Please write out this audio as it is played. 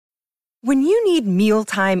When you need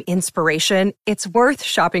mealtime inspiration, it's worth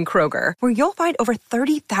shopping Kroger, where you'll find over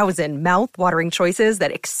 30,000 mouth-watering choices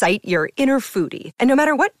that excite your inner foodie. And no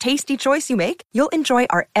matter what tasty choice you make, you'll enjoy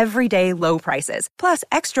our everyday low prices, plus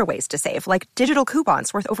extra ways to save, like digital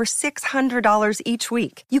coupons worth over $600 each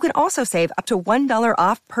week. You can also save up to $1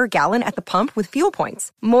 off per gallon at the pump with fuel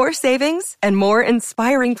points. More savings and more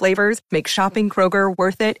inspiring flavors make shopping Kroger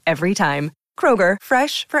worth it every time. Kroger,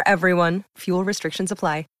 fresh for everyone. Fuel restrictions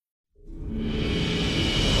apply.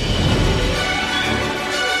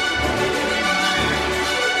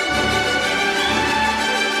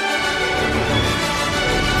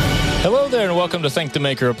 Hello there, and welcome to Thank the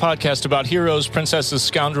Maker, a podcast about heroes, princesses,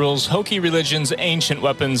 scoundrels, hokey religions, ancient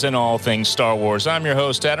weapons, and all things Star Wars. I'm your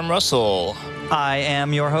host, Adam Russell. I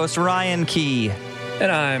am your host, Ryan Key.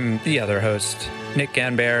 And I'm the other host, Nick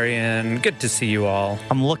Ganbarian. Good to see you all.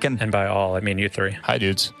 I'm looking. And by all, I mean you three. Hi,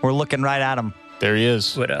 dudes. We're looking right at him. There he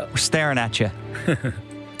is. What up? We're staring at you.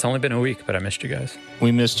 It's only been a week, but I missed you guys.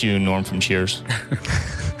 We missed you, Norm from Cheers.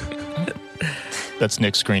 That's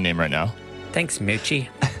Nick's screen name right now. Thanks, Moochie.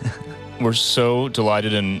 We're so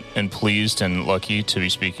delighted and pleased and lucky to be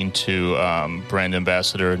speaking to brand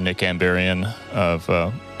ambassador Nick Ganbarian of,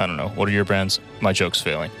 I don't know, what are your brands? My joke's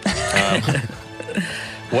failing.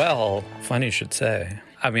 Well, funny you should say.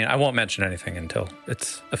 I mean, I won't mention anything until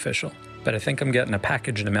it's official. But I think I'm getting a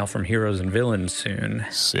package in the mail from Heroes and Villains soon.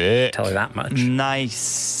 Sick. Tell you that much.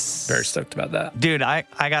 Nice. Very stoked about that. Dude, I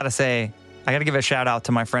gotta say, I gotta give a shout out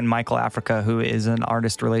to my friend Michael Africa, who is an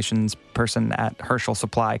artist relations person at Herschel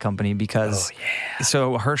Supply Company, because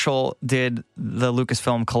so Herschel did the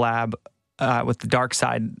Lucasfilm collab with the Dark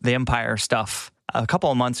Side, the Empire stuff a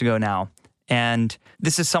couple of months ago now. And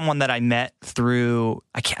this is someone that I met through,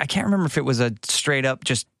 I can't remember if it was a straight up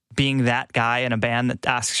just being that guy in a band that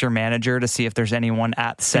asks your manager to see if there's anyone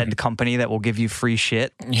at said company that will give you free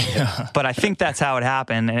shit. Yeah. But I think that's how it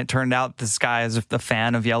happened. And it turned out this guy is a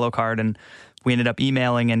fan of Yellow Card, and we ended up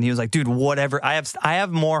emailing, and he was like, dude, whatever. I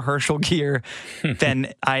have more Herschel gear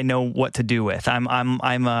than I know what to do with.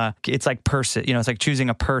 It's like purse, it's like choosing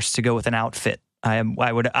a purse to go with an outfit. I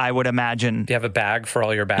would imagine. Do you have a bag for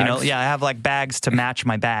all your bags? I have like bags to match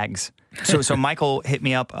my bags. So Michael hit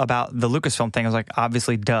me up about the Lucasfilm thing. I was like,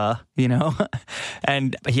 obviously, duh,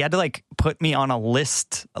 and he had to like put me on a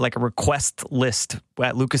list, like a request list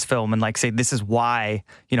at Lucasfilm, and like say, this is why,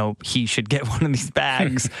 he should get one of these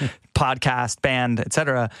bags, podcast, band,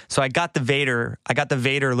 etc. So I got the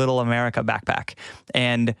Vader Little America backpack,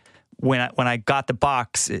 and when I got the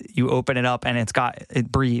box, you open it up and it's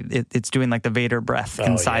doing like the Vader breath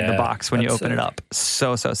inside the box when you open it up.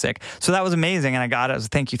 So sick. So that was amazing. And I got it. I was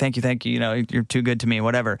thank you. You're too good to me,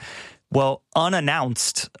 whatever. Well,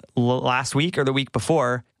 unannounced last week or the week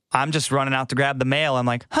before, I'm just running out to grab the mail. I'm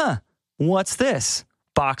like, what's this?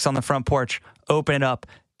 Box on the front porch. Open it up.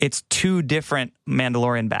 It's 2 different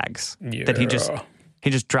Mandalorian bags that he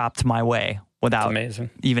just dropped my way without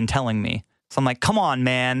even telling me. So I'm like, come on,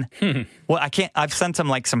 man. Well, I've sent him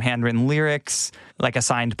like some handwritten lyrics, like a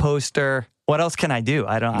signed poster. What else can I do?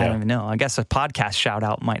 I don't even know. I guess a podcast shout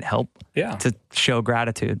out might help to show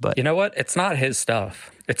gratitude. But you know what? It's not his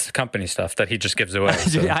stuff. It's the company stuff that he just gives away.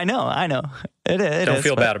 So. I know. Don't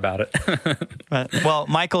feel bad about it. Well,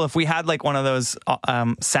 Michael, if we had like one of those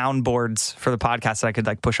soundboards for the podcast, I could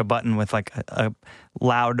like push a button with like a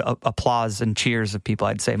loud applause and cheers of people.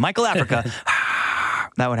 I'd say, Michael Africa.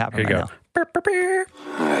 That would happen. Here you right go. Now.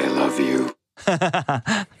 I love you.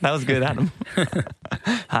 That was good, Adam.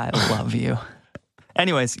 I love you.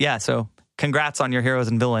 Anyways, so congrats on your Heroes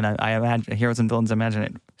and Villain. I imagine Heroes and Villains. Imagine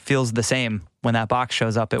it feels the same when that box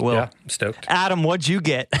shows up. It will. Yeah, I'm stoked. Adam, what'd you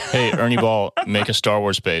get? Hey, Ernie Ball, make a Star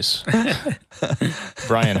Wars base.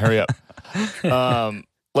 Brian, hurry up.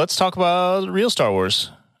 Let's talk about real Star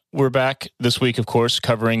Wars. We're back this week, of course,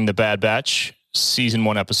 covering The Bad Batch, Season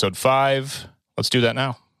 1, Episode 5. Let's do that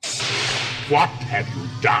now. What have you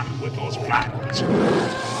done with those plans?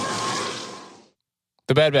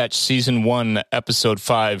 The Bad Batch, Season 1, Episode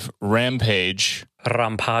 5, Rampage.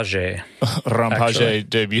 Rampage. Rampage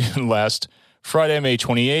debuted last Friday, May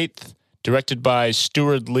 28th. Directed by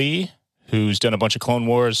Stuart Lee, who's done a bunch of Clone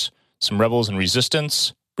Wars, some Rebels and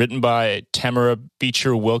Resistance. Written by Tamara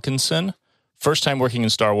Beecher Wilkinson. First time working in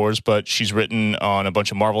Star Wars, but she's written on a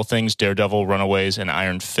bunch of Marvel things, Daredevil, Runaways, and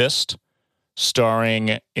Iron Fist.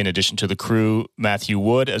 Starring, in addition to the crew, Matthew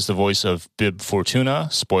Wood as the voice of Bib Fortuna.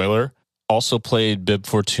 Spoiler. Also played Bib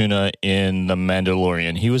Fortuna in The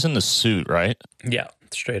Mandalorian. He was in the suit, right? Yeah,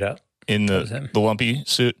 straight up. In the lumpy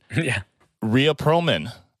suit. Yeah. Rhea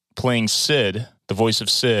Perlman playing Sid, the voice of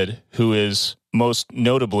Sid, who is most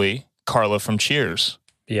notably Carla from Cheers.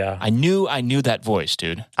 Yeah. I knew that voice,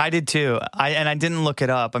 dude. I did too. I didn't look it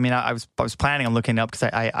up. I mean, I was planning on looking it up because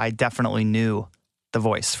I definitely knew the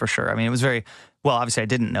voice for sure. I mean, it was very well. Obviously, I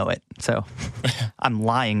didn't know it, so I'm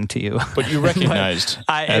lying to you. But you recognized, did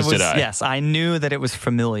I. Yes, I knew that it was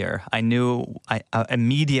familiar. I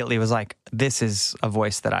immediately was like, this is a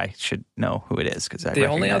voice that I should know who it is because the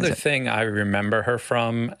only other thing I remember her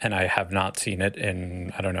from, and I have not seen it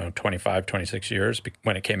in, 25, 26 years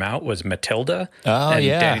when it came out, was Matilda. Oh, and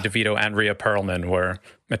yeah. Danny DeVito and Rhea Perlman were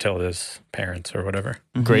Matilda's parents or whatever.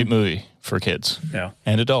 Mm-hmm. Great movie for kids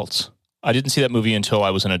and adults. I didn't see that movie until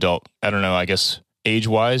I was an adult. I don't know, I guess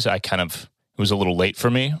age-wise, it was a little late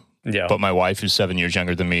for me. Yeah. But my wife, who's 7 years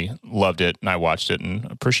younger than me, loved it, and I watched it and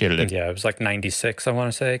appreciated it. Yeah, it was like 96, I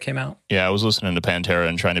want to say it came out. Yeah, I was listening to Pantera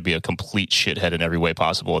and trying to be a complete shithead in every way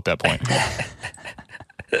possible at that point.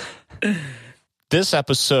 This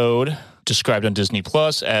episode, described on Disney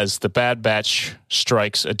Plus as the Bad Batch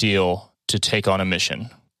strikes a deal to take on a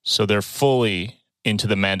mission. So they're fully into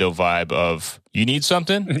the Mando vibe of, you need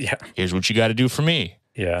something? Yeah. Here's what you got to do for me.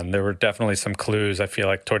 Yeah, and there were definitely some clues, I feel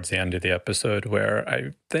like, towards the end of the episode where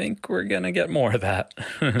I think we're going to get more of that.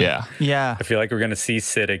 Yeah. Yeah. I feel like we're going to see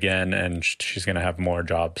Sid again, and she's going to have more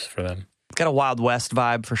jobs for them. Got a Wild West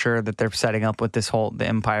vibe for sure that they're setting up with the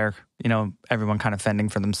Empire, everyone kind of fending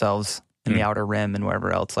for themselves in the Outer Rim and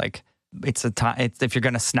wherever else. Like, it's a time, if you're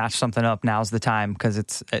going to snatch something up, now's the time because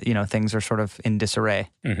it's, things are sort of in disarray.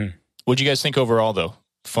 Mm-hmm. What'd you guys think overall, though?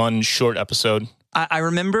 Fun, short episode? I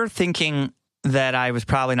remember thinking that I was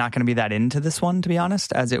probably not going to be that into this one, to be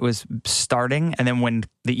honest, as it was starting. And then when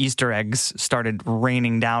the Easter eggs started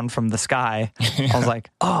raining down from the sky, I was like,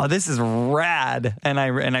 oh, this is rad. And I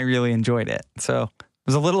really enjoyed it. So it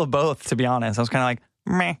was a little of both, to be honest. I was kind of like,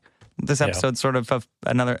 meh. This episode's sort of it's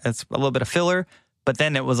a little bit of filler. But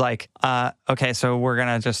then it was like, okay, so we're going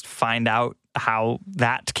to just find out how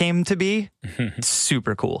that came to be.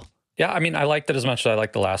 Super cool. Yeah, I mean, I liked it as much as I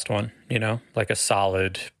liked the last one, like a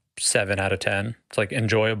solid 7 out of 10. It's like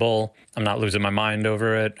enjoyable. I'm not losing my mind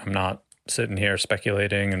over it. I'm not sitting here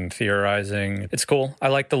speculating and theorizing. It's cool. I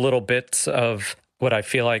like the little bits of what I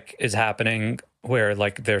feel like is happening where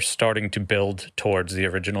like they're starting to build towards the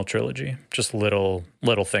original trilogy. Just little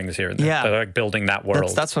things here and there. Yeah. They're like building that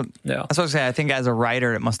world. That's what I was saying. I think as a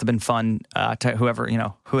writer, it must have been fun to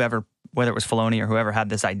whoever, whether it was Filoni or whoever had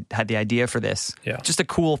the idea for this. Yeah. Just a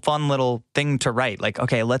cool, fun little thing to write. Like,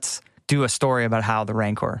 okay, let's do a story about how the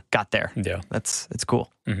Rancor got there. Yeah. It's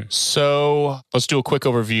cool. Mm-hmm. So let's do a quick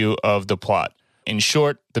overview of the plot. In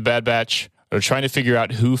short, the Bad Batch are trying to figure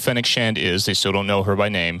out who Fennec Shand is. They still don't know her by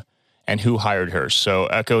name. And who hired her. So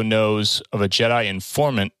Echo knows of a Jedi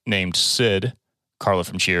informant named Sid, Carla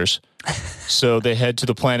from Cheers. So they head to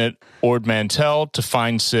the planet Ord Mantell to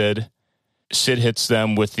find Sid. Sid hits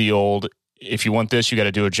them with the old, if you want this, you got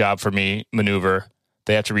to do a job for me maneuver.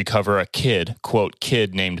 They have to recover a kid, quote,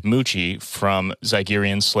 kid named Moochie from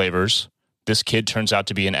Zygerian slavers. This kid turns out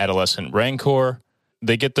to be an adolescent Rancor.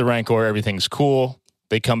 They get the Rancor, everything's cool.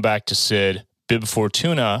 They come back to Sid. Bib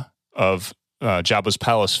Fortuna of Jabba's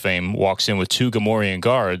palace fame walks in with 2 Gamorrean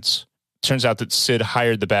guards. Turns out that Sid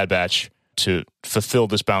hired the Bad Batch to fulfill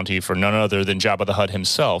this bounty for none other than Jabba the Hutt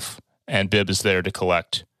himself, and Bib is there to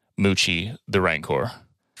collect Moochie, the Rancor.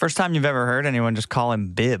 First time you've ever heard anyone just call him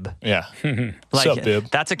Bib. Yeah. Like, What's up,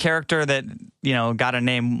 Bib? That's a character that, got a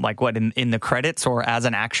name like what in the credits or as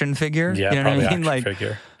an action figure. Yeah, you know probably what I mean? action Like,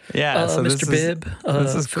 figure. yeah. So Mr. Bib.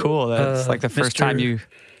 This is cool. That's like the first Mr. time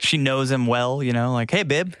she knows him well. Like, hey,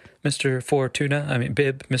 Bib. Mr. Fortuna.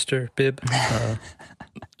 Bib. Mr. Bib.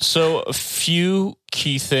 So a few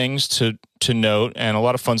key things to note, and a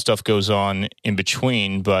lot of fun stuff goes on in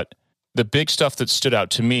between, but the big stuff that stood out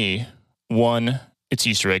to me, one, it's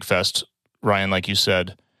Easter Egg Fest. Ryan, like you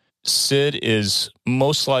said, Sid is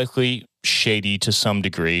most likely shady to some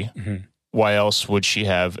degree. Mm-hmm. Why else would she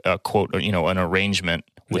have a quote, an arrangement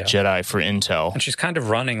with Jedi for intel? And she's kind of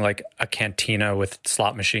running like a cantina with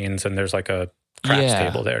slot machines, and there's like a craps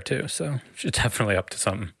table there too. So she's definitely up to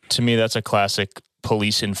something. To me, that's a classic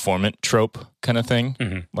police informant trope kind of thing.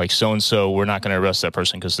 Mm-hmm. Like so-and-so, we're not going to arrest that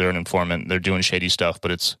person because they're an informant. They're doing shady stuff,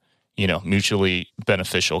 but it's, mutually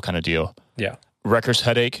beneficial kind of deal. Yeah. Wrecker's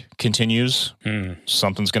headache continues.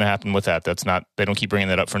 Something's going to happen with that. They don't keep bringing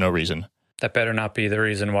that up for no reason. That better not be the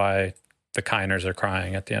reason why the Kiners are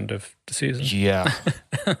crying at the end of the season. Yeah.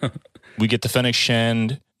 We get the Fennec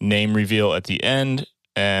Shand name reveal at the end.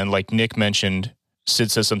 And like Nick mentioned, Sid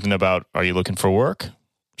says something about, are you looking for work?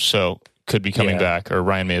 So could be coming back, or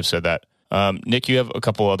Ryan may have said that. Nick, you have a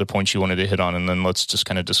couple other points you wanted to hit on, and then let's just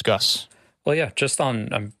kind of discuss. Well, yeah, just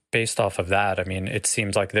on based off of that, it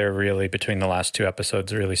seems like they're really, between the last 2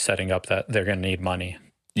 episodes, really setting up that they're going to need money.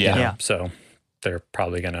 Yeah. Yeah. So they're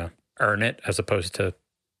probably going to earn it as opposed to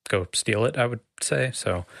go steal it, I would say.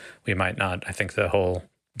 So we might not. I think the whole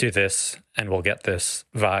do this and we'll get this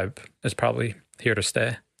vibe is probably here to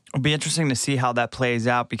stay. It'll be interesting to see how that plays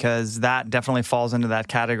out, because that definitely falls into that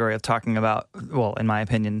category of talking about, well, in my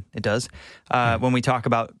opinion, it does. When we talk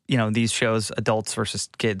about, these shows, adults versus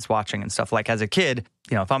kids watching and stuff. Like as a kid,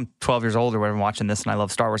 if I'm 12 years old or whatever watching this and I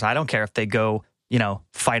love Star Wars, I don't care if they go,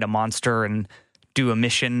 fight a monster and do a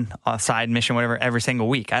mission, a side mission, whatever, every single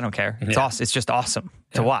week. I don't care. It's awesome. It's just awesome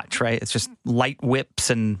to watch, right? It's just light whips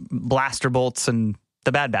and blaster bolts and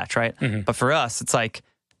the Bad Batch, right? Mm-hmm. But for us, it's like,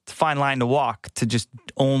 it's a fine line to walk to just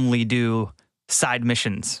only do side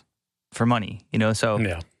missions for money,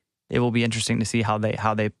 so it will be interesting to see how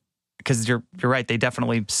they, because you're right. They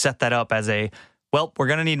definitely set that up as we're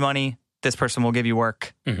going to need money. This person will give you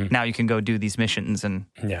work. Mm-hmm. Now you can go do these missions and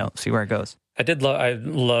see where it goes. I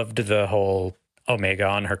loved the whole Omega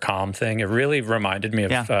on her comm thing. It really reminded me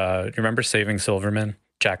of, you remember Saving Silverman?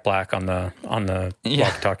 Jack Black on the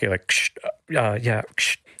walkie-talkie, like,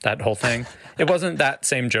 that whole thing. It wasn't that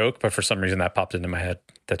same joke, but for some reason that popped into my head,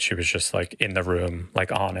 that she was just like in the room,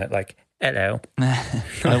 like on it, like, hello.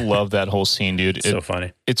 I love that whole scene, dude. It's so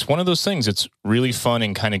funny. It's one of those things. It's really fun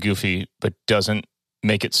and kind of goofy, but doesn't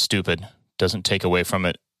make it stupid, doesn't take away from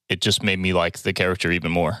it. It just made me like the character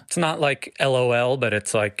even more. It's not like LOL, but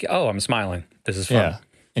it's like, oh, I'm smiling. This is fun. Yeah.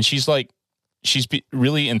 And she's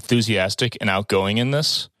really enthusiastic and outgoing in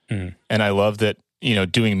this. Mm. And I love that,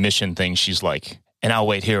 doing mission things, she's like, and I'll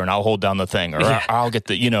wait here and I'll hold down the thing, or I'll get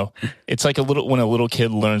the, it's like when a little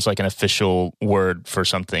kid learns like an official word for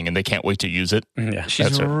something and they can't wait to use it. Yeah.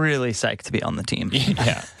 She's really psyched to be on the team.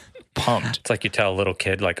 Yeah. Pumped. It's like you tell a little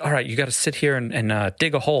kid, like, all right, you got to sit here and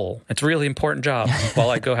dig a hole. It's a really important job while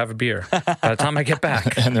I go have a beer. By the time I get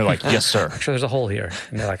back. And they're like, yes, sir. Make sure there's a hole here.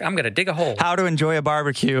 And they're like, I'm going to dig a hole. How to enjoy a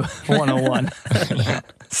barbecue 101.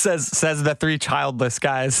 Says the three childless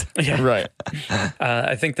guys. Yeah. Right.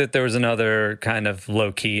 I think that there was another kind of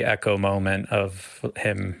low-key Echo moment of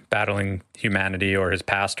him battling humanity or his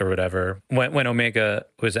past or whatever. When Omega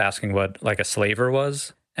was asking what like a slaver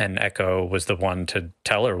was, and Echo was the one to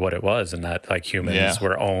tell her what it was, and that like humans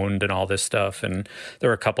were owned and all this stuff. And there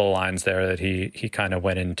were a couple of lines there that he kind of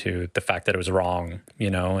went into the fact that it was wrong,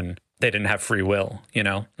 and they didn't have free will,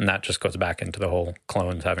 and that just goes back into the whole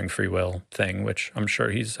clones having free will thing, which I'm sure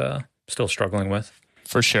he's still struggling with.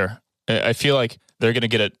 For sure. I feel like they're going to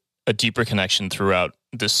get a deeper connection throughout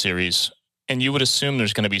this series. And you would assume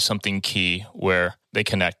there's going to be something key where they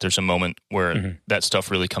connect. There's a moment where that stuff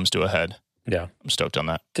really comes to a head. Yeah. I'm stoked on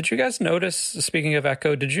that. Did you guys notice, speaking of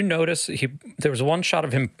Echo, did you notice there was one shot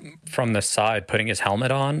of him from the side putting his helmet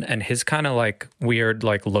on, and his kind of like weird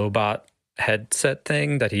like Lobot headset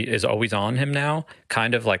thing that he is always on him now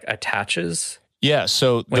kind of like attaches? Yeah,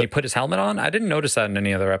 so when he put his helmet on? I didn't notice that in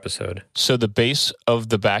any other episode. So the base of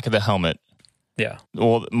the back of the helmet,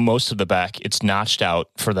 well, most of the back, it's notched out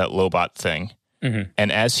for that Lobot thing. Mm-hmm.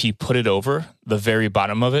 And as he put it over, the very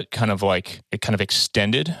bottom of it kind of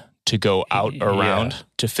extended to go out around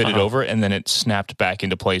to fit it over, and then it snapped back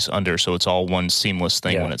into place under, so it's all one seamless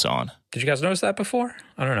thing when it's on. Did you guys notice that before?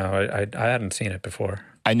 I don't know. I hadn't seen it before.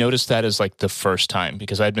 I noticed that as like the first time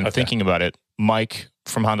because I'd been thinking about it. Mike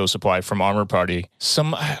from Hondo Supply, from Armor Party,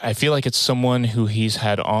 I feel like it's someone who he's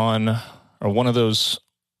had on, or one of those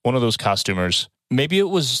costumers. Maybe it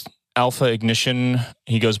was Alpha Ignition.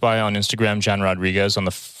 He goes by on Instagram, John Rodriguez, on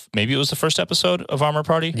maybe it was the first episode of Armor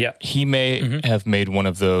Party. Yeah. He may have made one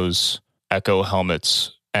of those Echo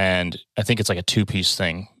helmets, and I think it's like a two-piece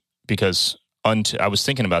thing because I was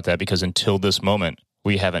thinking about that because until this moment,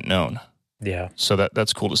 we haven't known. Yeah. So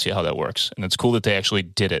that's cool to see how that works. And it's cool that they actually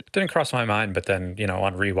did it. Didn't cross my mind, but then,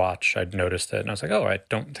 on rewatch, I'd noticed it, and I was like, oh, I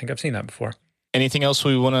don't think I've seen that before. Anything else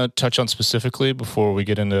we want to touch on specifically before we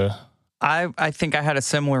get into... I think I had a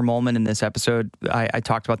similar moment in this episode. I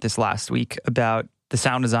talked about this last week about the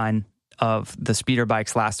sound design of the speeder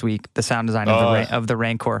bikes last week, the sound design of the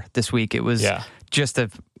Rancor this week. It was just a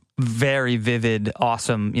very vivid,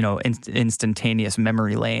 awesome, instantaneous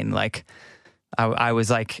memory lane. Like I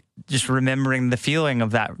was like just remembering the feeling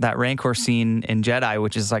of that Rancor scene in Jedi,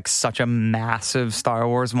 which is like such a massive Star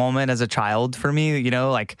Wars moment as a child for me,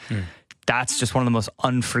 That's just one of the most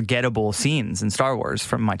unforgettable scenes in Star Wars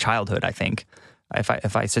from my childhood, I think.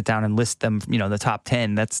 If I sit down and list them, the top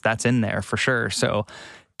 10, that's in there for sure. So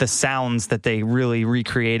the sounds that they really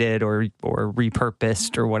recreated or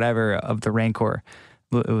repurposed or whatever of the Rancor,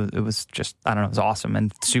 it was just, I don't know, it was awesome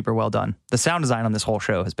and super well done. The sound design on this whole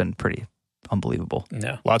show has been pretty unbelievable.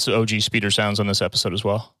 Yeah. Lots of OG speeder sounds on this episode as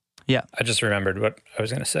well. Yeah. I just remembered what I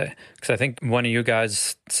was going to say, because I think one of you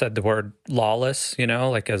guys said the word lawless, you know,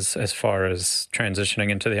 like as far as transitioning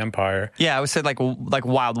into the Empire. Yeah, I would say like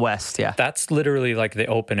Wild West. Yeah. That's literally like the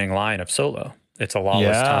opening line of Solo. It's a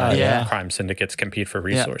lawless time. Yeah. Crime syndicates compete for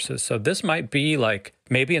resources. So this might be like,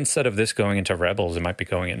 maybe instead of this going into Rebels, it might be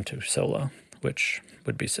going into Solo, which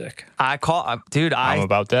would be sick. I'm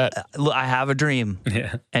about that. I have a dream.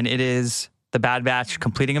 Yeah. And it is the Bad Batch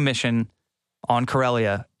completing a mission on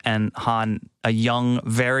Corellia, and Han,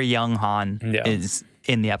 very young Han, is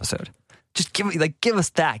in the episode. Just give us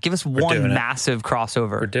that. Give us one massive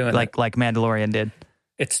crossover. We're doing like Mandalorian did.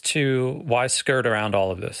 It's why skirt around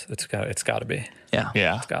all of this? It's got to be.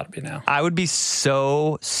 Yeah. It's got to be now. I would be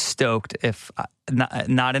so stoked if,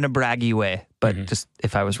 not in a braggy way, but just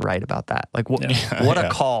if I was right about that. Like, what a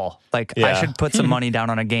call. Like, I should put some money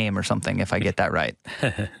down on a game or something if I get that right.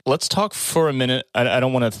 Let's talk for a minute. I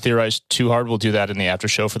don't want to theorize too hard. We'll do that in the after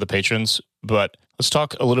show for the patrons. But let's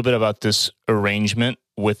talk a little bit about this arrangement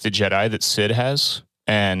with the Jedi that Sid has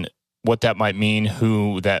and what that might mean,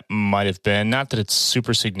 who that might have been. Not that it's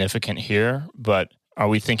super significant here, but are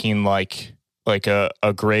we thinking like a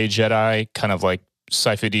gray Jedi, kind of like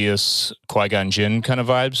Sifo-Dyas, Qui-Gon Jinn kind of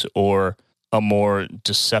vibes, or a more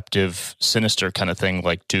deceptive, sinister kind of thing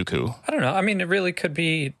like Dooku? I don't know. I mean, it really could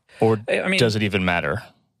be. Or does it even matter?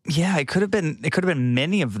 Yeah, it could have been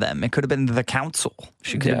many of them. It could have been the council.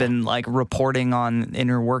 She could have been like reporting on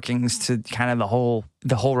inner workings to kind of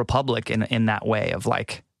the whole Republic in that way of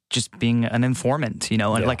like just being an informant, you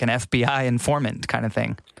know, and like an FBI informant kind of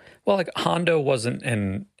thing. Well, like Hondo wasn't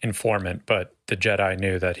an informant, but the Jedi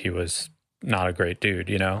knew that he was not a great dude,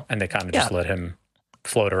 you know, and they kind of just let him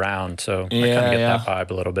float around. So I kind of get that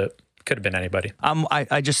vibe a little bit. Could have been anybody.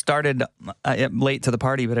 I just started late to the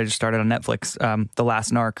party, but I just started on Netflix, The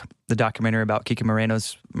Last Narc, the documentary about Kiki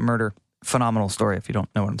Moreno's murder. Phenomenal story. If you don't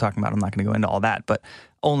know what I'm talking about, I'm not going to go into all that, but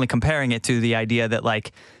only comparing it to the idea that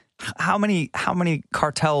like, how many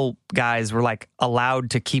cartel guys were like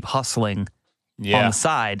allowed to keep hustling on the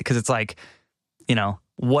side? Because it's like, you know,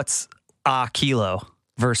 what's a kilo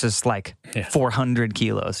versus like 400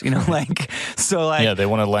 kilos, you know, like, so like, they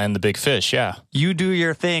want to land the big fish. Yeah. You do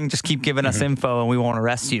your thing. Just keep giving us info and we won't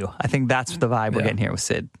arrest you. I think that's the vibe we're getting here with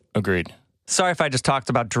Sid. Agreed. Sorry if I just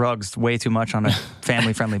talked about drugs way too much on a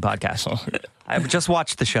family-friendly podcast. I've just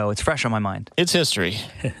watched the show. It's fresh on my mind. It's history.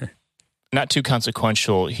 Not too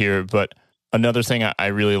consequential here, but another thing I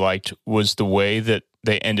really liked was the way that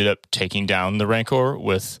they ended up taking down the Rancor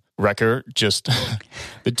with Wrecker, just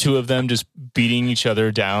the two of them just beating each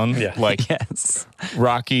other down, like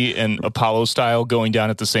Rocky and Apollo style, going down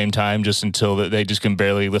at the same time, just until they just can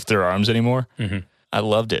barely lift their arms anymore. I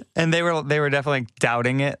loved it. And they were definitely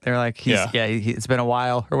doubting it. They're like, it's been a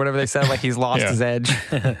while, or whatever they said, like he's lost his edge.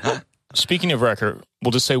 Speaking of Wrecker,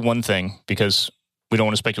 we'll just say one thing, because we don't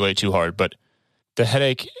want to speculate too hard, but the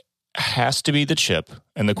headache has to be the chip,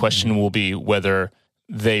 and the question will be whether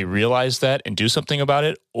they realize that and do something about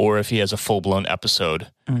it, or if he has a full-blown episode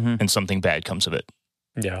and something bad comes of it.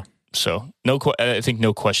 Yeah. So I think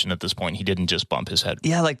no question at this point, he didn't just bump his head.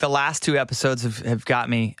 Yeah, like the last two episodes have got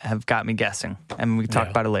me guessing, and we can talk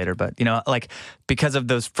about it later. But you know, like because of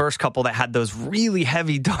those first couple that had those really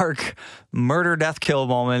heavy, dark murder, death, kill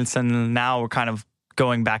moments, and now we're kind of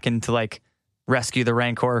going back into like rescue the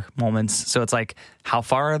Rancor moments. So it's like, how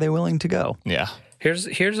far are they willing to go? Yeah.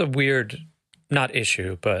 Here's a weird, not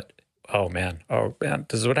issue, but oh man,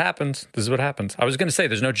 this is what happens. I was going to say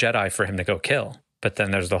there's no Jedi for him to go kill. But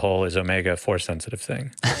then there's the whole is Omega force sensitive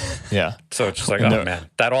thing. Yeah. So it's just like, oh man,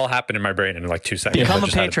 that all happened in my brain in like 2 seconds. Become a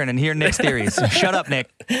patron and hear Nick's theories. Shut up,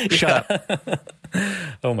 Nick. Shut up.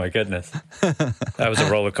 Oh my goodness. That was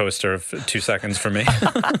a roller coaster of 2 seconds for me.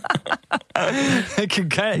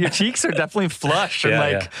 Your cheeks are definitely flushed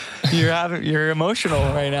and you're emotional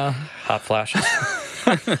right now. Hot flashes.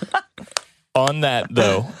 On that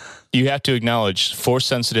though, you have to acknowledge, force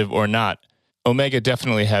sensitive or not, Omega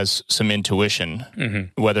definitely has some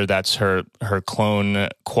intuition, whether that's her clone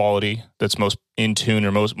quality that's most in tune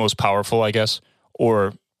or most powerful, I guess,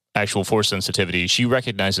 or actual force sensitivity. She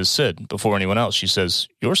recognizes Sid before anyone else. She says,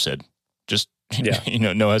 "You're Sid." Just,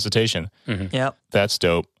 no hesitation. Yep. That's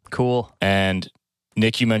dope. Cool. And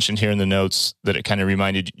Nick, you mentioned here in the notes that it kind of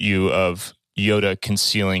reminded you of Yoda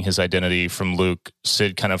concealing his identity from Luke,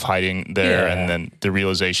 Sid kind of hiding there, and then the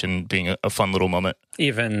realization being a fun little moment.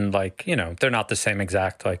 Even like, they're not the same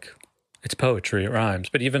exact, like, it's poetry, it rhymes.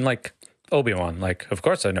 But even like Obi-Wan, like, of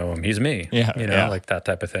course I know him, he's me. Like that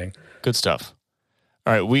type of thing. Good stuff.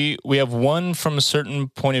 All right, we have one from a certain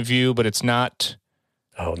point of view, but it's not...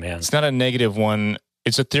 Oh, man. It's not a negative one.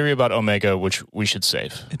 It's a theory about Omega, which we should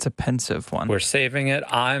save. It's a pensive one. We're saving it.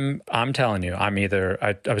 I'm telling you, I'm either,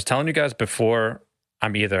 I was telling you guys before,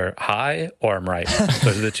 I'm either high or I'm right.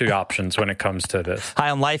 Those are the two options when it comes to this. High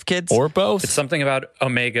on life, kids? Or both. It's something about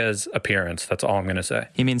Omega's appearance. That's all I'm going to say.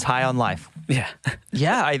 He means high on life. Yeah.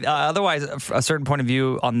 Yeah. Otherwise, a certain point of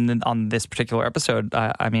view on this particular episode,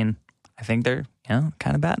 I mean, I think they're kind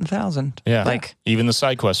of batting 1,000. Yeah. Like, even the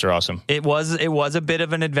side quests are awesome. it was a bit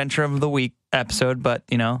of an adventure of the week episode, but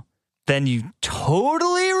then you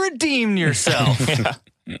totally redeemed yourself.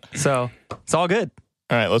 So it's all good.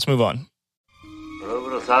 All right, let's move on. For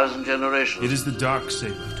over 1,000 generations. It is the dark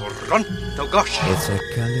saber. Togosh. It's a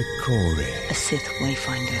Kalikori. A Sith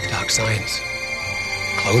wayfinder. Dark science.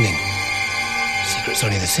 Cloning. Secrets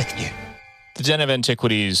only the Sith knew. The Den of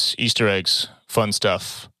Antiquities, Easter eggs, fun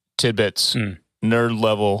stuff, tidbits, nerd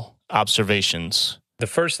level observations. The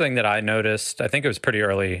first thing that I noticed, I think it was pretty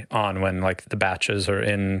early on when like the batches are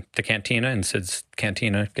in the cantina, in Sid's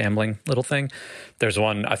cantina gambling little thing. There's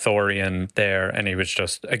one Ithorian there, and he was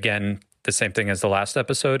just, again, the same thing as the last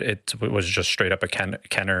episode. It was just straight up a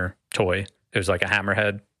Kenner toy. It was like a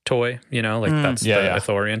Hammerhead toy, that's the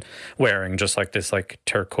Ithorian wearing just like this like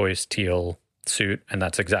turquoise teal suit, and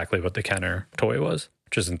that's exactly what the Kenner toy was,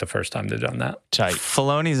 which isn't the first time they've done that. Tight.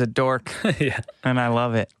 Filoni's a dork. Yeah. And I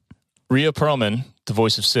love it. Rhea Perlman, the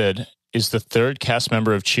voice of Sid, is the third cast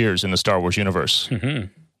member of Cheers in the Star Wars universe. Mm-hmm.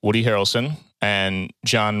 Woody Harrelson and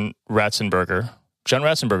John Ratzenberger. John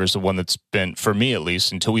Ratzenberger is the one that's been, for me at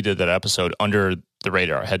least, until we did that episode, under the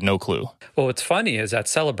radar. I had no clue. Well, what's funny is at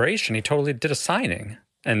Celebration, he totally did a signing.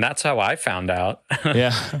 And that's how I found out.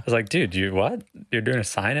 Yeah. I was like, dude, what? You're doing a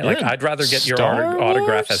signing? Like, I'd rather get your Star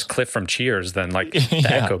autograph Wars? as Cliff from Cheers than like the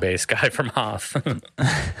Echo Base guy from Hoth.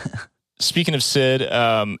 Speaking of Sid,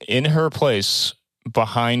 in her place,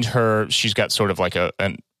 behind her, she's got sort of like a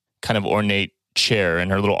kind of ornate chair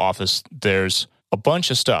in her little office. There's a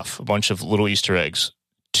bunch of stuff, a bunch of little Easter eggs.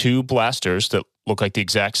 2 blasters that look like the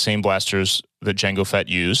exact same blasters that Jango Fett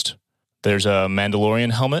used. There's a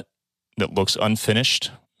Mandalorian helmet that looks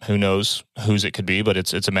unfinished. Who knows whose it could be, but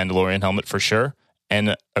it's a Mandalorian helmet for sure.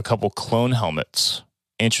 And a couple clone helmets.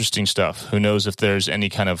 Interesting stuff. Who knows if there's any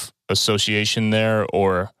kind of association there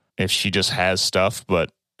or if she just has stuff,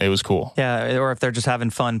 but it was cool. Yeah, or if they're just having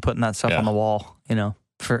fun putting that stuff on the wall,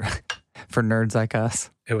 for nerds like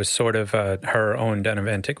us. It was sort of her own Den of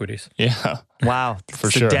Antiquities. Yeah. Wow. For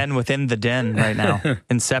it's sure. a den within the den right now.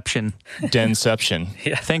 Inception. Denception.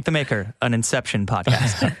 Yeah. Thank the maker, an Inception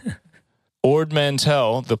podcast. Ord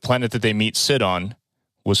Mantell, the planet that they meet Sid on,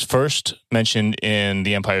 was first mentioned in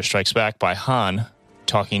The Empire Strikes Back by Han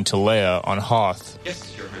talking to Leia on Hoth.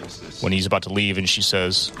 Yes, Your Highness. When he's about to leave and she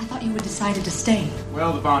says, I thought you had decided to stay.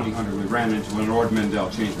 Well, the bounty hunter we ran into when Lord Mendel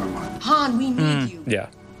changed my mind. Han, we need you. Yeah.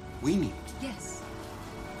 We need. Yes.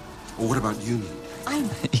 Well, what about you need? I know.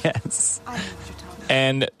 Yes. I know what you're talking about.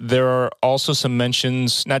 and there are also some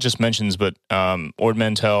mentions, not just mentions, but Ord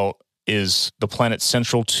Mantell is the planet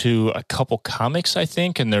central to a couple comics, I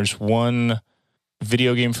think, and there's one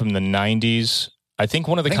video game from the 90s. I think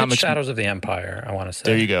one of the comics... Shadows of the Empire, I want to say.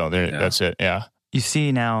 There you go. That's it, yeah. You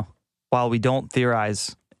see now, while we don't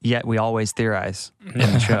theorize, yet we always theorize in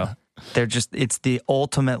the show. It's the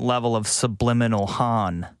ultimate level of subliminal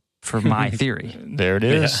Han for my theory. There it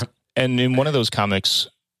is. Yeah. And in one of those comics,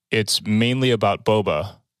 it's mainly about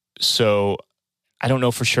Boba. So I don't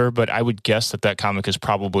know for sure, but I would guess that comic is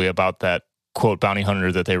probably about that, quote, bounty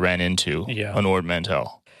hunter that they ran into on Ord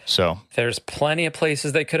Mantell. So there's plenty of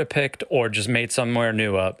places they could have picked or just made somewhere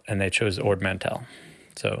new up, and they chose Ord Mantell.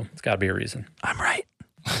 So it's got to be a reason. I'm right.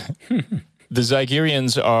 The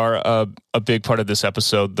Zygerians are a big part of this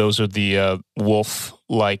episode. Those are the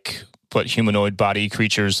wolf-like but humanoid body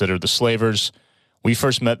creatures that are the slavers. We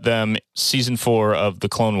first met them season 4 of the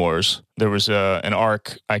Clone Wars. There was an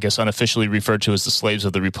arc, I guess unofficially referred to as the Slaves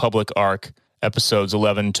of the Republic arc, episodes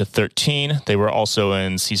 11 to 13. They were also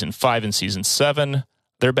in season 5 and season 7.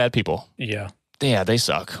 They're bad people. Yeah. Yeah, they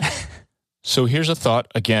suck. So here's a thought.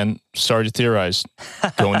 Again, sorry to theorize.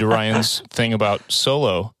 Going to Ryan's thing about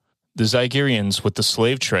Solo. The Zygerians with the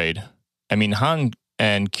slave trade. I mean, Han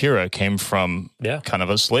and Kira came from kind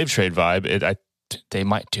of a slave trade vibe. They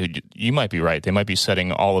might, dude, you might be right. They might be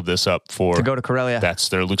setting all of this up to go to Corellia. That's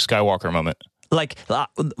their Luke Skywalker moment. Like,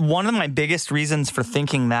 one of my biggest reasons for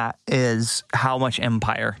thinking that is how much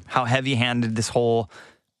Empire, how heavy-handed this whole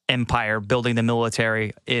Empire building the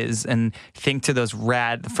military is. And think to those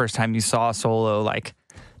the first time you saw Solo, like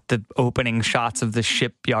the opening shots of the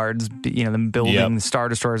shipyards, them building the Star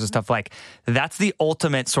Destroyers and stuff, like that's the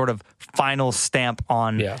ultimate sort of final stamp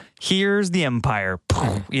on here's the Empire.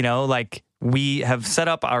 Like we have set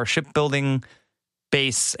up our shipbuilding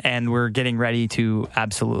base and we're getting ready to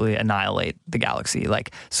absolutely annihilate the galaxy.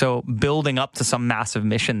 Like, so building up to some massive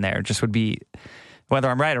mission there just would be, whether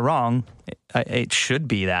I'm right or wrong, it should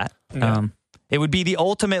be that. Yeah. It would be the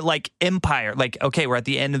ultimate like empire. Like, okay, we're at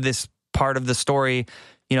the end of this part of the story,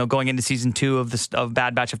 you know, going into season 2 of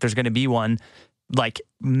Bad Batch, if there's going to be one, like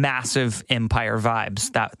massive empire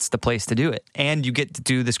vibes. That's the place to do it. And you get to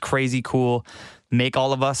do this crazy cool, make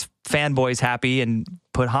all of us fanboys happy and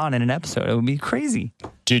put Han in an episode. It would be crazy.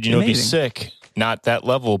 Dude, you know, it'd be sick. Not that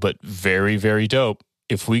level, but very, very dope.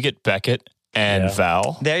 If we get Beckett and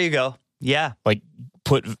Val. There you go. Yeah. Like,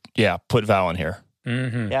 put Val in here.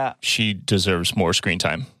 Mm-hmm. Yeah. She deserves more screen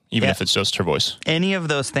time, even if it's just her voice. Any of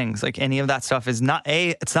those things, like any of that stuff is not, A,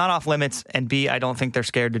 it's not off limits, and B, I don't think they're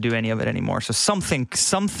scared to do any of it anymore. So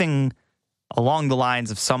something along the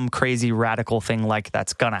lines of some crazy radical thing like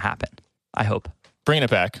that's going to happen, I hope. Bringing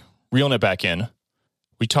it back, reeling it back in.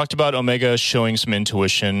 We talked about Omega showing some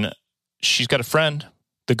intuition. She's got a friend,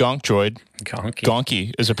 the Gonk droid.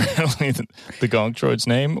 Gonky is apparently the Gonk droid's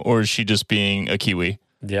name, or is she just being a Kiwi?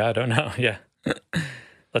 Yeah, I don't know. Yeah.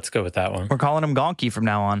 Let's go with that one. We're calling him Gonky from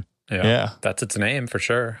now on. Yeah. That's its name for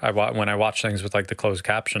sure. When I watch things with like the closed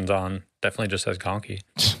captions on, definitely just says Gonky.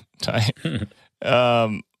 Tight.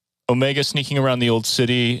 Omega sneaking around the old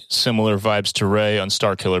city, similar vibes to Rey on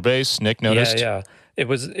Starkiller Base. Nick noticed? Yeah.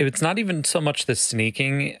 It's not even so much the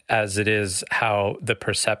sneaking as it is how the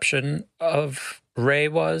perception of Rey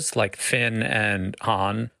was. Like Finn and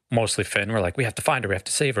Han, mostly Finn, were like, we have to find her, we have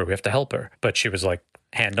to save her, we have to help her. But she was like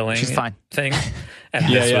handling She's fine. things.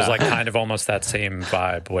 And this was like kind of almost that same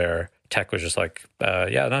vibe where Tech was just like,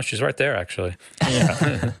 no, she's right there, actually.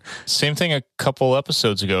 Yeah. Same thing a couple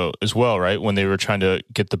episodes ago as well, right? When they were trying to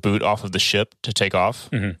get the boot off of the ship to take off,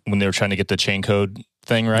 when they were trying to get the chain code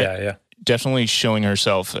thing, right? Yeah. Definitely showing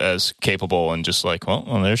herself as capable and just like, well,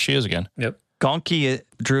 there she is again. Yep. Gonky,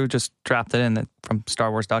 Drew just dropped it in from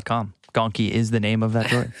StarWars.com. Gonky is the name of that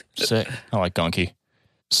droid. Sick. I like Gonky.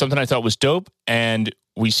 Something I thought was dope, and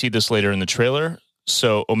we see this later in the trailer.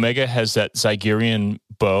 So Omega has that Zygerian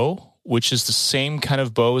bow, which is the same kind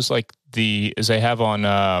of bow as as they have on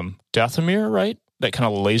Dathomir, right? That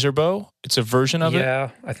kind of laser bow. It's a version of it.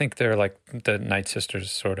 Yeah, I think they're like the Night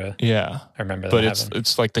Sisters, sort of. Yeah, I remember that. But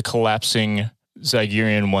it's like the collapsing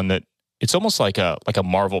Zygerian one that it's almost like a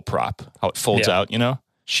Marvel prop, how it folds out. You know,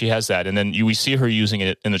 she has that, and then we see her using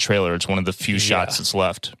it in the trailer. It's one of the few shots that's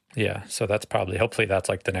left. Yeah, so that's hopefully that's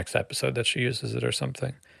like the next episode that she uses it or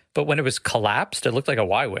something. But when it was collapsed, it looked like a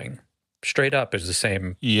Y-wing. Straight up is the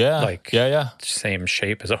same. Same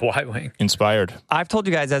shape as a Y-wing. Inspired. I've told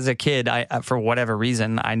you guys as a kid, I for whatever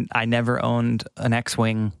reason, I never owned an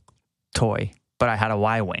X-wing toy, but I had a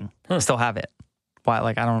Y-wing. Still have it. Why?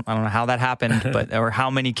 Like I don't know how that happened, or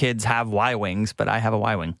how many kids have Y-wings, but I have a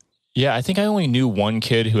Y-wing. Yeah, I think I only knew one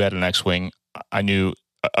kid who had an X-wing. I knew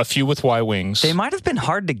a few with Y-wings. They might have been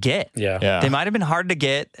hard to get. Yeah. They might have been hard to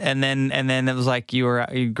get, and then it was like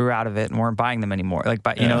you grew out of it and weren't buying them anymore. Like,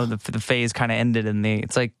 but the phase kind of ended, and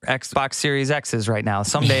it's like Xbox Series X's right now.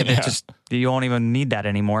 Someday they just you won't even need that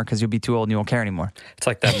anymore because you'll be too old and you won't care anymore. It's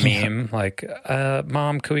like that meme, like,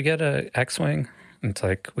 Mom, could we get a X-wing? And it's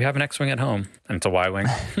like, we have an X-wing at home, and it's a Y-wing.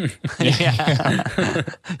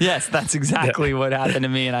 Yes, that's exactly what happened to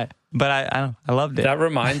me, and I loved it. That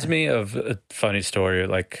reminds me of a funny story,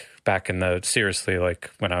 like back in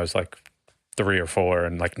like when I was like 3 or 4,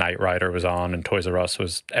 and like Knight Rider was on, and Toys R Us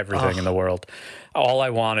was everything in the world. All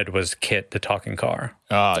I wanted was Kit, the talking car.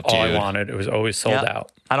 That's all I wanted. It was always sold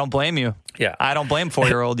out. I don't blame you. Yeah, I don't blame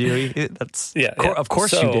 4-year-old you. That's of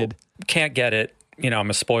course so, you did. Can't get it. You know,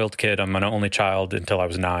 I'm a spoiled kid. I'm an only child until I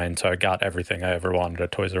was 9, so I got everything I ever wanted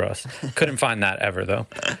at Toys R Us. Couldn't find that ever, though.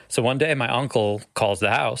 So one day, my uncle calls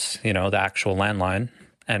the house, the actual landline,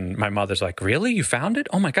 and my mother's like, "Really? You found it?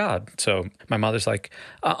 Oh, my God." So my mother's like,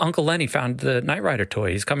 "Uncle Lenny found the Knight Rider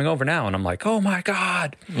toy. He's coming over now." And I'm like, "Oh, my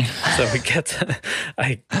God." So he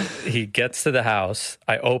gets to the house.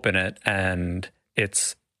 I open it, and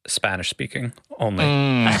it's Spanish speaking only.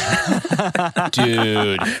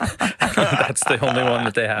 Dude. That's the only one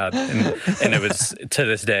that they had. And it was, to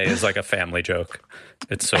this day, is like a family joke.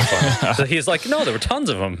 It's so funny. So he's like, "No, there were tons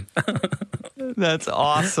of them." That's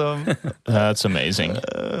awesome. That's amazing.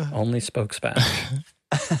 Only spoke Spanish.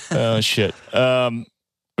 Oh, shit.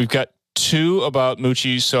 We've got 2 about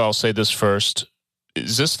Muchi, so I'll say this first.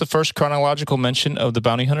 Is this the first chronological mention of the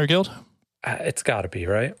Bounty Hunter Guild? It's got to be,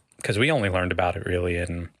 right? Because we only learned about it really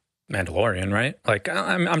in Mandalorian, right? Like,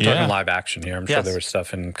 I'm talking live action here. I'm sure there was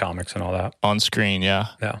stuff in comics and all that. On screen, yeah.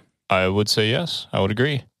 Yeah. I would say yes. I would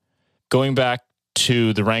agree. Going back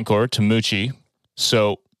to the Rancor, to Muchi.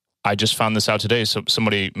 So I just found this out today. So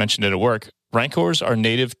somebody mentioned it at work. Rancors are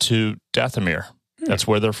native to Dathomir. That's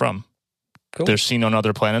where they're from. Cool. They're seen on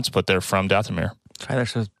other planets, but they're from Dathomir. That's why they're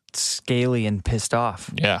so scaly and pissed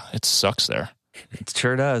off. Yeah, it sucks there. It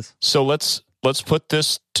sure does. So let's put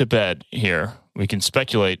this to bed here. We can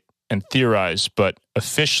speculate and theorize, but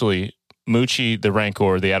officially, Muchi, the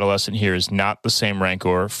Rancor, the adolescent here, is not the same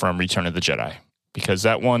Rancor from Return of the Jedi, because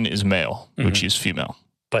that one is male. Muchi is female.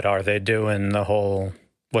 But are they doing the whole,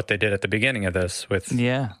 what they did at the beginning of this with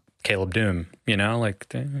Caleb Doom? You know, like,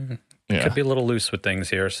 could be a little loose with things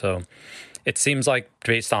here. So it seems like,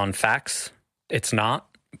 based on facts, it's not,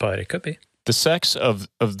 but it could be. The sex of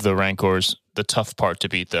the Rancors, the tough part to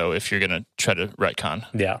beat, though, if you're going to try to retcon.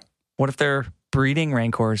 Yeah. What if they're breeding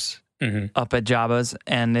Rancors up at Jabba's,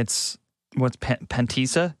 and it's, what's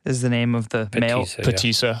Pentisa is the name of the male?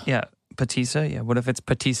 Patisa. Yeah, Patisa. Yeah. What if it's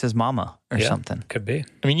Patisa's mama or something? Could be.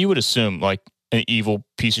 I mean, you would assume like an evil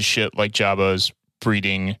piece of shit like Jabba is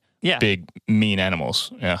breeding big, mean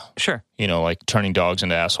animals. Yeah. Sure. You know, like turning dogs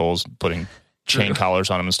into assholes, putting chain collars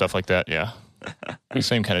on them and stuff like that. Yeah.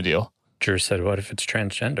 Same kind of deal. Drew said, what if it's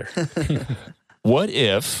transgender? What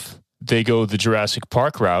if they go the Jurassic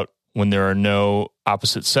Park route when there are no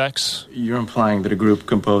opposite sex? You're implying that a group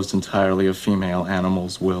composed entirely of female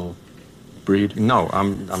animals will breed? No,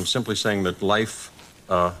 I'm simply saying that life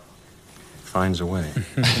finds a way.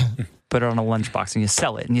 Put it on a lunchbox and you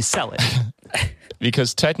sell it,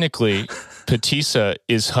 Because technically, Patisa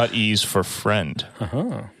is Huttese for friend.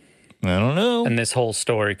 Uh-huh. I don't know. And this whole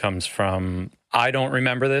story comes from, I don't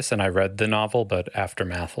remember this, and I read the novel, but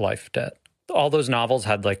Aftermath, Life, Debt. All those novels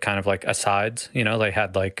had like kind of like asides, you know, they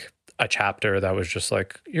had like a chapter that was just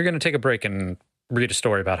like, you're going to take a break and read a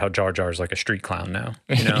story about how Jar Jar is like a street clown now,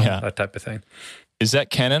 you know, that type of thing. Is that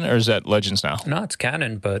canon or is that Legends now? No, it's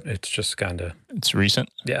canon, but it's just kind of... It's recent?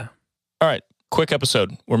 Yeah. All right, quick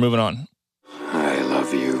episode. We're moving on. I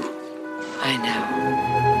love you. I know.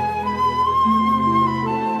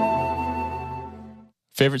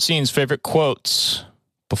 Favorite scenes, favorite quotes.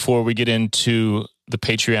 Before we get into the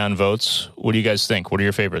Patreon votes, what do you guys think? What are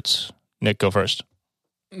your favorites? Nick, go first.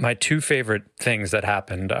 My two favorite things that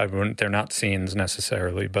happened, they're not scenes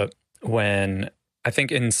necessarily, but when, I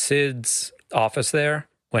think in Sid's office there,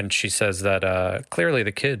 when she says that clearly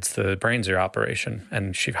the kids, the brains of your operation,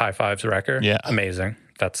 and she high-fives Wrecker. Yeah. Amazing.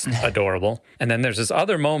 That's adorable. And then there's this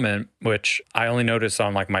other moment, which I only noticed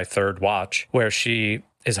on like my third watch, where she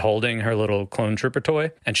is holding her little clone trooper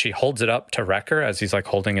toy, and she holds it up to Wrecker as he's like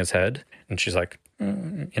holding his head. And she's like,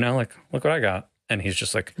 you know, like, look what I got. And he's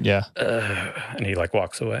just like, yeah. And he like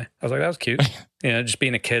walks away. I was like, that was cute. You know, just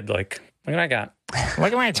being a kid, like, look what I got.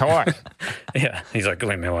 Look at my toy. Yeah. He's like,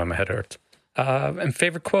 leave me alone, my head hurts. And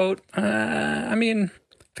favorite quote,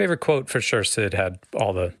 favorite quote for sure, Sid had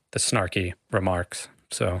all the snarky remarks.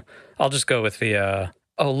 So I'll just go with the,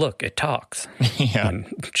 oh, look, it talks. Yeah.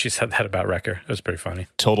 And she said that about Wrecker. It was pretty funny.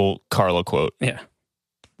 Total Carla quote. Yeah.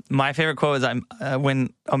 My favorite quote is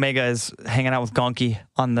when Omega is hanging out with Gonki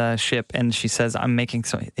on the ship, and she says, I'm making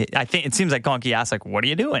some... I think it seems like Gonki asks, like, what are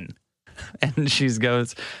you doing? And she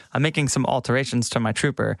goes, I'm making some alterations to my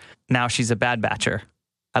trooper. Now she's a Bad Batcher.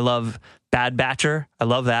 I love Bad Batcher. I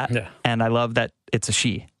love that. Yeah. And I love that it's a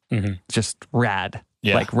she. Mm-hmm. Just rad.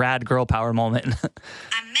 Yeah. Like rad girl power moment.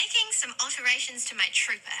 I'm making some alterations to my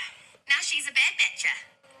trooper. Now she's a Bad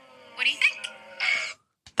Batcher. What do you think?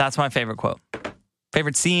 That's my favorite quote.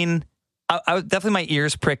 Favorite scene. I was definitely, my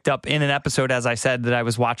ears pricked up in an episode as I said that I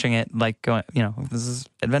was watching it, like going, you know, this is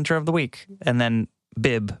Adventure of the Week. And then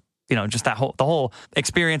Bib, you know, just the whole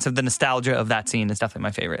experience of the nostalgia of that scene is definitely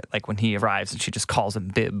my favorite. Like when he arrives and she just calls him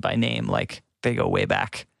Bib by name, like they go way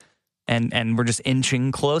back. And we're just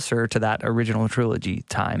inching closer to that original trilogy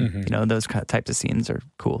time. Mm-hmm. You know, those kind of types of scenes are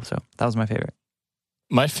cool. So that was my favorite.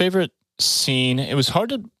 My favorite scene, it was hard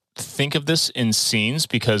to think of this in scenes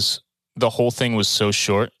because the whole thing was so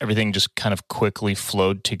short. Everything just kind of quickly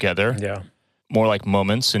flowed together. Yeah. More like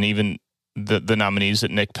moments. And even the nominees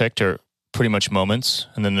that Nick picked are pretty much moments.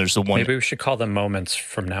 And then there's the one. Maybe we should call them moments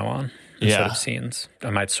from now on instead of scenes. I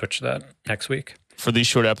might switch that next week. For these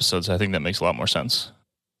short episodes, I think that makes a lot more sense.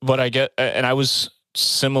 But I was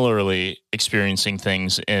similarly experiencing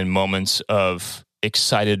things in moments of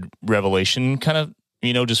excited revelation, kind of,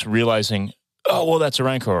 you know, just realizing, oh, well, that's a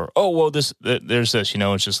Rancor. Oh, well, there's this, you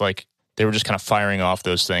know, it's just like they were just kind of firing off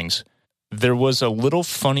those things. There was a little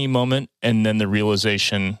funny moment and then the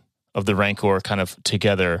realization of the Rancor kind of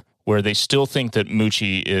together where they still think that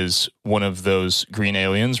Muchi is one of those green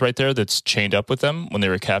aliens right there that's chained up with them when they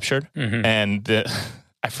were captured. Mm-hmm. And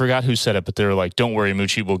I forgot who said it, but they were like, don't worry,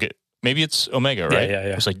 Muchi will maybe it's Omega, right?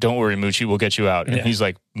 Yeah. It's like, don't worry, Moochie, we'll get you out. And he's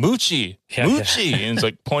like, Moochie. And it's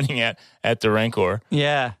like pointing at the Rancor.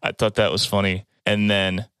 Yeah. I thought that was funny. And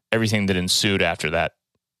then everything that ensued after that.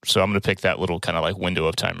 So I'm going to pick that little kind of like window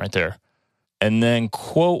of time right there. And then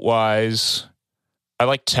quote-wise, I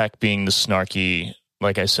like Tech being the snarky,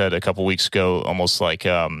 like I said a couple weeks ago, almost like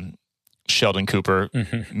Sheldon Cooper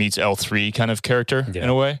meets L3 kind of character in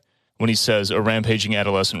a way. When he says, a rampaging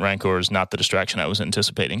adolescent Rancor is not the distraction I was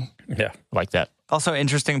anticipating. Yeah. Like that. Also,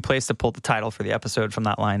 interesting place to pull the title for the episode from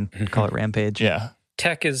that line. Call it Rampage. Yeah.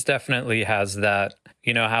 Tech definitely has that,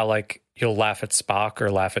 you know how like you'll laugh at Spock or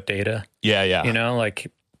laugh at Data? Yeah. You know,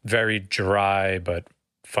 like very dry but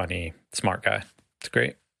funny, smart guy. It's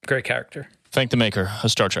great. Great character. Thank the Maker, a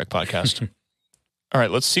Star Trek podcast. All right,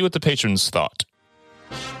 let's see what the patrons thought.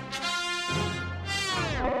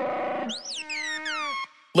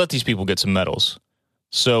 Let these people get some medals.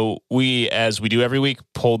 So we, as we do every week,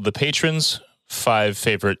 polled the patrons, 5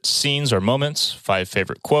 favorite scenes or moments, 5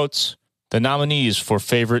 favorite quotes. The nominees for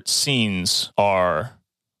favorite scenes are,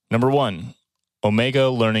 number 1, Omega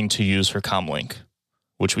learning to use her comlink,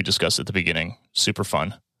 which we discussed at the beginning. Super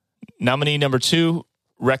fun. Nominee number 2,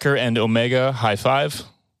 Wrecker and Omega high five.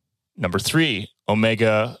 Number 3,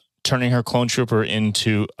 Omega turning her clone trooper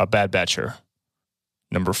into a Bad Batcher.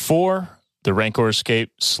 Number 4, the Rancor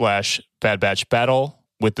escape / Bad Batch battle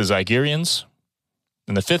with the Zygerians.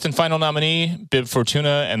 And the 5th and final nominee, Bib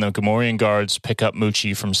Fortuna and the Gamorrean guards pick up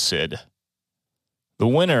Moochie from Sid. The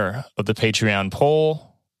winner of the Patreon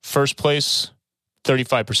poll, first place,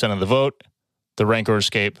 35% of the vote, the Rancor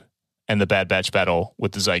escape and the Bad Batch battle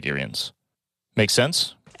with the Zygerians. Make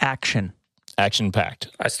sense? Action-packed.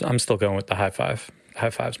 I'm still going with the high five. High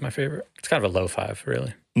five's my favorite. It's kind of a low 5,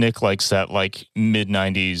 really. Nick likes that like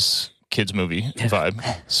mid-90s kids movie vibe.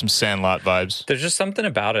 Some Sandlot vibes. There's just something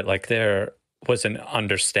about it. Like there was an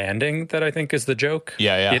understanding that I think is the joke.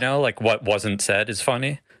 Yeah. You know, like what wasn't said is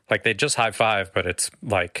funny. Like they just high five, but it's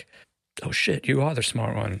like, oh shit, you are the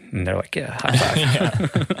smart one. And they're like, yeah,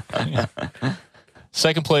 high five.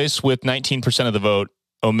 Second place with 19% of the vote,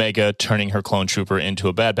 Omega turning her clone trooper into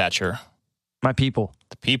a Bad Batcher. My people.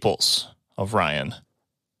 The peoples of Ryan.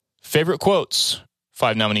 Favorite quotes,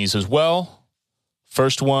 5 nominees as well.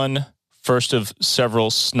 First one, first of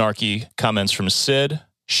several snarky comments from Sid.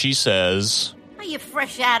 She says, "Are you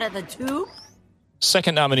fresh out of the tube?"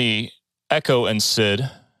 Second nominee, Echo and Sid.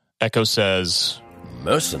 Echo says,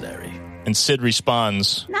 "Mercenary." And Sid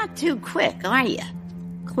responds, "Not too quick, are you?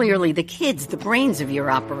 Clearly the kid's the brains of your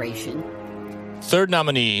operation." Third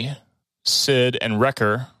nominee, Sid and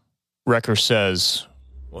Wrecker. Wrecker says,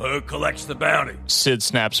 "Well, who collects the bounty?" Sid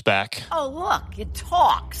snaps back. "Oh, look, it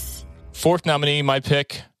talks." Fourth nominee, my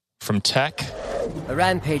pick, from Tech. A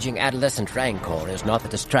rampaging adolescent Rancor is not the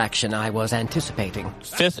distraction I was anticipating.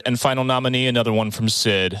 Fifth and final nominee, another one from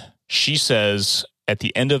Sid. She says, at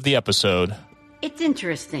the end of the episode, "It's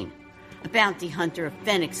interesting. A bounty hunter of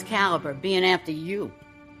Fennec's caliber being after you.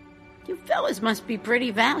 You fellas must be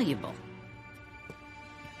pretty valuable."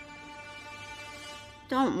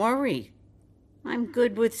 "Don't worry. I'm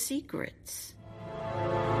good with secrets."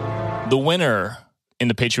 The winner in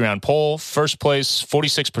the Patreon poll, first place,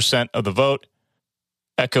 46% of the vote,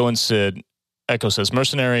 Echo and Sid. Echo says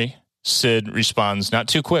mercenary. Sid responds, "Not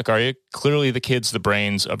too quick, are you? Clearly the kid's the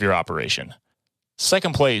brains of your operation."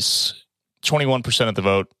 Second place, 21% of the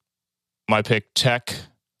vote, my pick, Tech.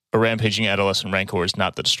 A rampaging adolescent Rancor is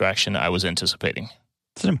not the distraction I was anticipating.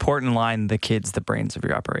 It's an important line, the kid's the brains of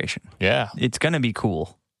your operation. Yeah. It's going to be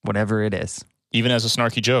cool, whatever it is. Even as a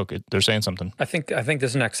snarky joke, they're saying something. I think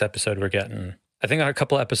this next episode we're getting... I think a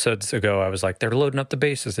couple episodes ago I was like, they're loading up the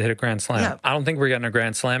bases to hit a grand slam. Yeah. I don't think we're getting a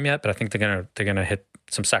grand slam yet, but I think they're gonna hit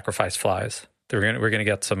some sacrifice flies. We're gonna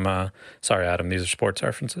get some. Sorry, Adam, these are sports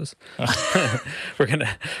references. we're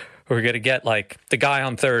gonna get like the guy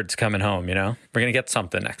on third's coming home. You know, we're gonna get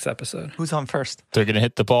something next episode. Who's on first? They're gonna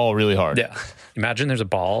hit the ball really hard. Yeah. Imagine there's a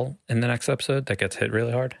ball in the next episode that gets hit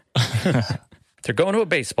really hard. They're going to a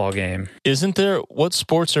baseball game. Isn't there? What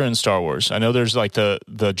sports are in Star Wars? I know there's like the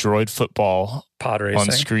droid football pod racing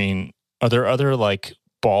on screen. Are there other like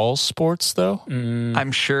ball sports though?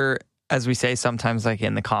 I'm sure, as we say sometimes, like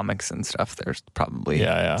in the comics and stuff, there's probably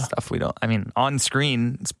stuff we don't. I mean, on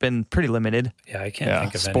screen, it's been pretty limited. Yeah, I can't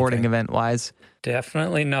think of sporting anything. event wise.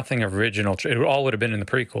 Definitely nothing original. It all would have been in the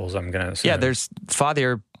prequels, I'm gonna assume. Yeah, there's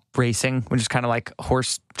Fathier racing, which is kind of like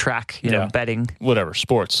horse track, you know, betting. Whatever,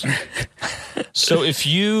 sports. So if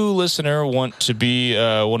you, listener, want to be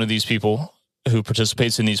one of these people who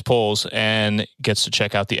participates in these polls and gets to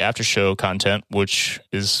check out the after show content, which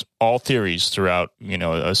is all theories throughout, you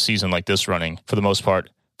know, a season like this running for the most part,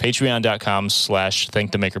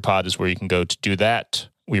 Patreon.com/thankthemakerpod is where you can go to do that.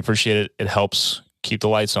 We appreciate it. It helps keep the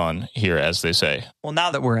lights on here, as they say. Well, now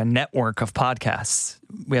that we're a network of podcasts,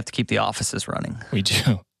 we have to keep the offices running. We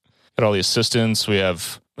do. Got all the assistants. We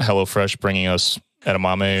have HelloFresh bringing us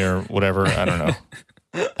edamame or whatever. I don't know.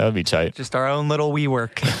 That would be tight. Just our own little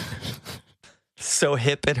WeWork. So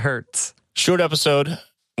hip it hurts. Short episode,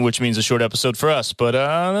 which means a short episode for us, but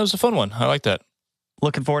that was a fun one. I like that.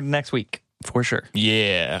 Looking forward to next week, for sure.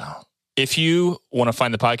 Yeah. If you want to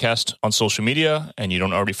find the podcast on social media and you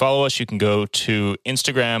don't already follow us, you can go to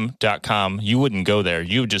Instagram.com. You wouldn't go there.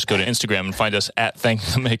 You would just go to Instagram and find us at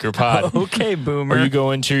ThankTheMakerPod. Okay, boomer. Or you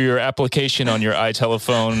go into your application on your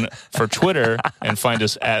iTelephone for Twitter and find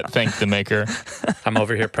us at ThankTheMaker. I'm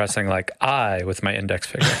over here pressing like I with my index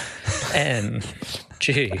finger. N.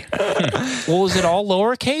 G. Well, is it all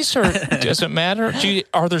lowercase or does it matter?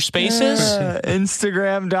 Are there spaces?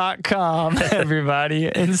 Instagram.com, everybody.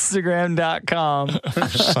 Instagram.com.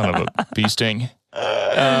 Son of a bee sting.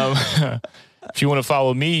 If you want to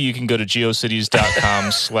follow me, you can go to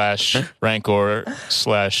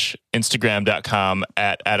geocities.com/rancor/Instagram.com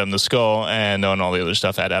at Adam the Skull and on all the other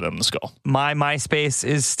stuff at Adam the Skull. My MySpace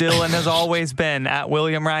is still and has always been at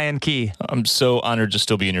William Ryan Key. I'm so honored to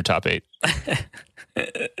still be in your top 8.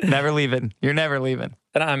 Never leaving. You're never leaving.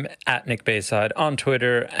 And I'm at Nick Bayside on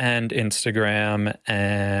Twitter and Instagram.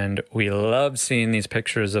 And we love seeing these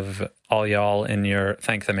pictures of all y'all in your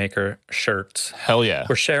Thank the Maker shirts. Hell yeah.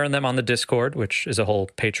 We're sharing them on the Discord, which is a whole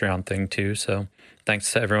Patreon thing too. So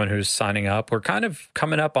thanks to everyone who's signing up. We're kind of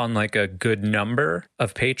coming up on like a good number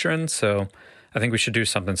of patrons. So I think we should do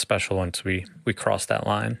something special once we cross that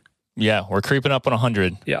line. Yeah, we're creeping up on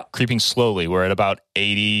 100. Yeah. Creeping slowly. We're at about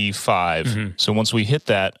 85. Mm-hmm. So once we hit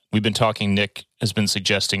that, we've been talking, Nick has been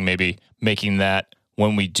suggesting maybe making that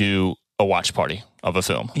when we do a watch party of a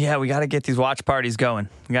film. Yeah, we got to get these watch parties going.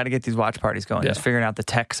 Yeah. Just figuring out the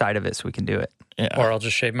tech side of it so we can do it. Yeah. Or I'll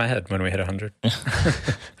just shave my head when we hit 100.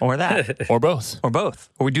 Or that. Or both.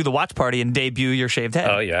 Or we do the watch party and debut your shaved head.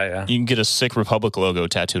 Oh, yeah. You can get a Sick Republic logo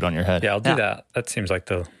tattooed on your head. Yeah, I'll do that. That seems like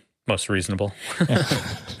the most reasonable.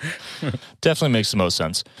 Definitely makes the most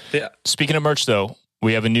sense. Yeah. Speaking of merch, though,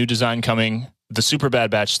 we have a new design coming. The Super Bad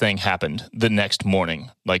Batch thing happened the next morning.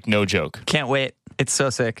 Like, no joke. Can't wait. It's so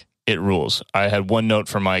sick. It rules. I had one note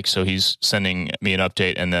from Mike, so he's sending me an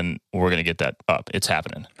update, and then we're going to get that up. It's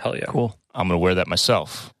happening. Hell yeah. Cool. I'm going to wear that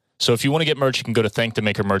myself. So if you want to get merch, you can go to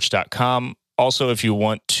thankthemakermerch.com. Also, if you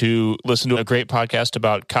want to listen to a great podcast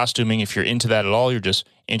about costuming, if you're into that at all, you're just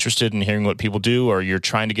interested in hearing what people do, or you're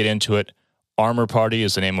trying to get into it, Armor Party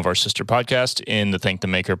is the name of our sister podcast in the Thank the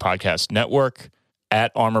Maker podcast network.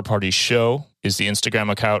 At Armor Party Show is the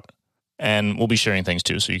Instagram account, and we'll be sharing things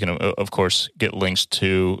too. So you can, of course, get links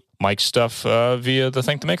to Mike's stuff via the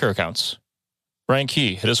Thank the Maker accounts. Ryan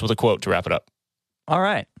Key, hit us with a quote to wrap it up. All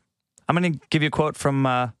right. I'm going to give you a quote from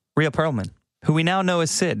Rhea Perlman, who we now know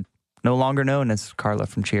as Sid, no longer known as Carla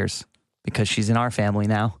from Cheers, because she's in our family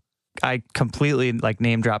now. I completely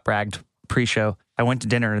name drop bragged pre-show. I went to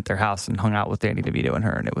dinner at their house and hung out with Danny DeVito and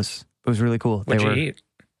her, and it was really cool. What'd you eat?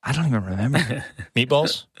 I don't even remember.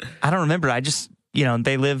 Meatballs? I don't remember. I just,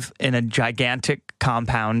 they live in a gigantic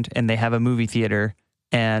compound and they have a movie theater,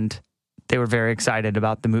 and they were very excited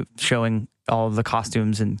about the showing all of the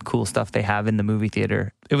costumes and cool stuff they have in the movie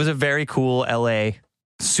theater. It was a very cool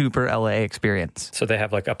super LA experience. So they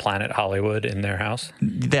have like a Planet Hollywood in their house?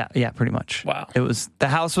 Yeah, pretty much. Wow. The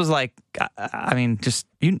house was like, I mean, just,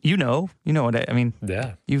 you know what I mean?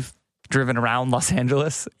 Yeah. You've driven around Los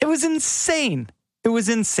Angeles. It was insane. They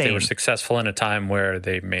were successful in a time where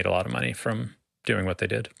they made a lot of money from doing what they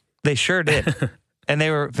did. They sure did. And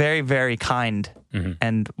they were very, very kind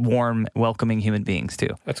and warm, welcoming human beings too.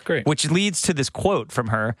 That's great. Which leads to this quote from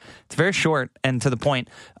her. It's very short and to the point.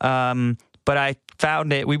 But I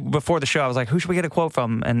found it before the show. I was like, who should we get a quote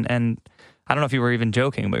from? And I don't know if you were even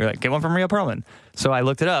joking, but you're like, get one from Rhea Perlman. So I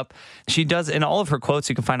looked it up. She does, in all of her quotes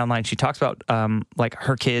you can find online, she talks about like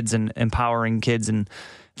her kids and empowering kids and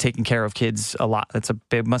taking care of kids a lot. That's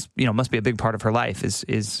must be a big part of her life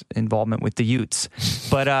is involvement with the youths.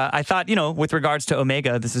 But I thought, with regards to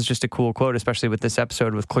Omega, this is just a cool quote, especially with this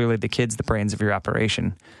episode with clearly the kids, the brains of your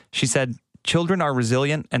operation. She said, "Children are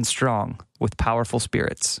resilient and strong with powerful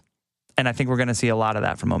spirits." And I think we're going to see a lot of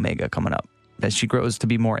that from Omega coming up as she grows to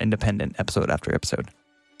be more independent episode after episode.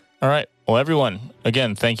 All right. Well, everyone,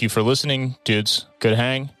 again, thank you for listening. Dudes, good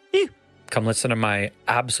hang. Come listen to my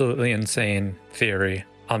absolutely insane theory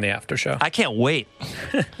on the after show. I can't wait.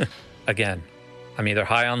 Again, I'm either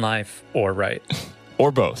high on life or right.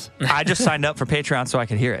 Or both. I just signed up for Patreon so I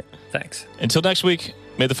could hear it. Thanks. Until next week,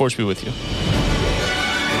 may the force be with you.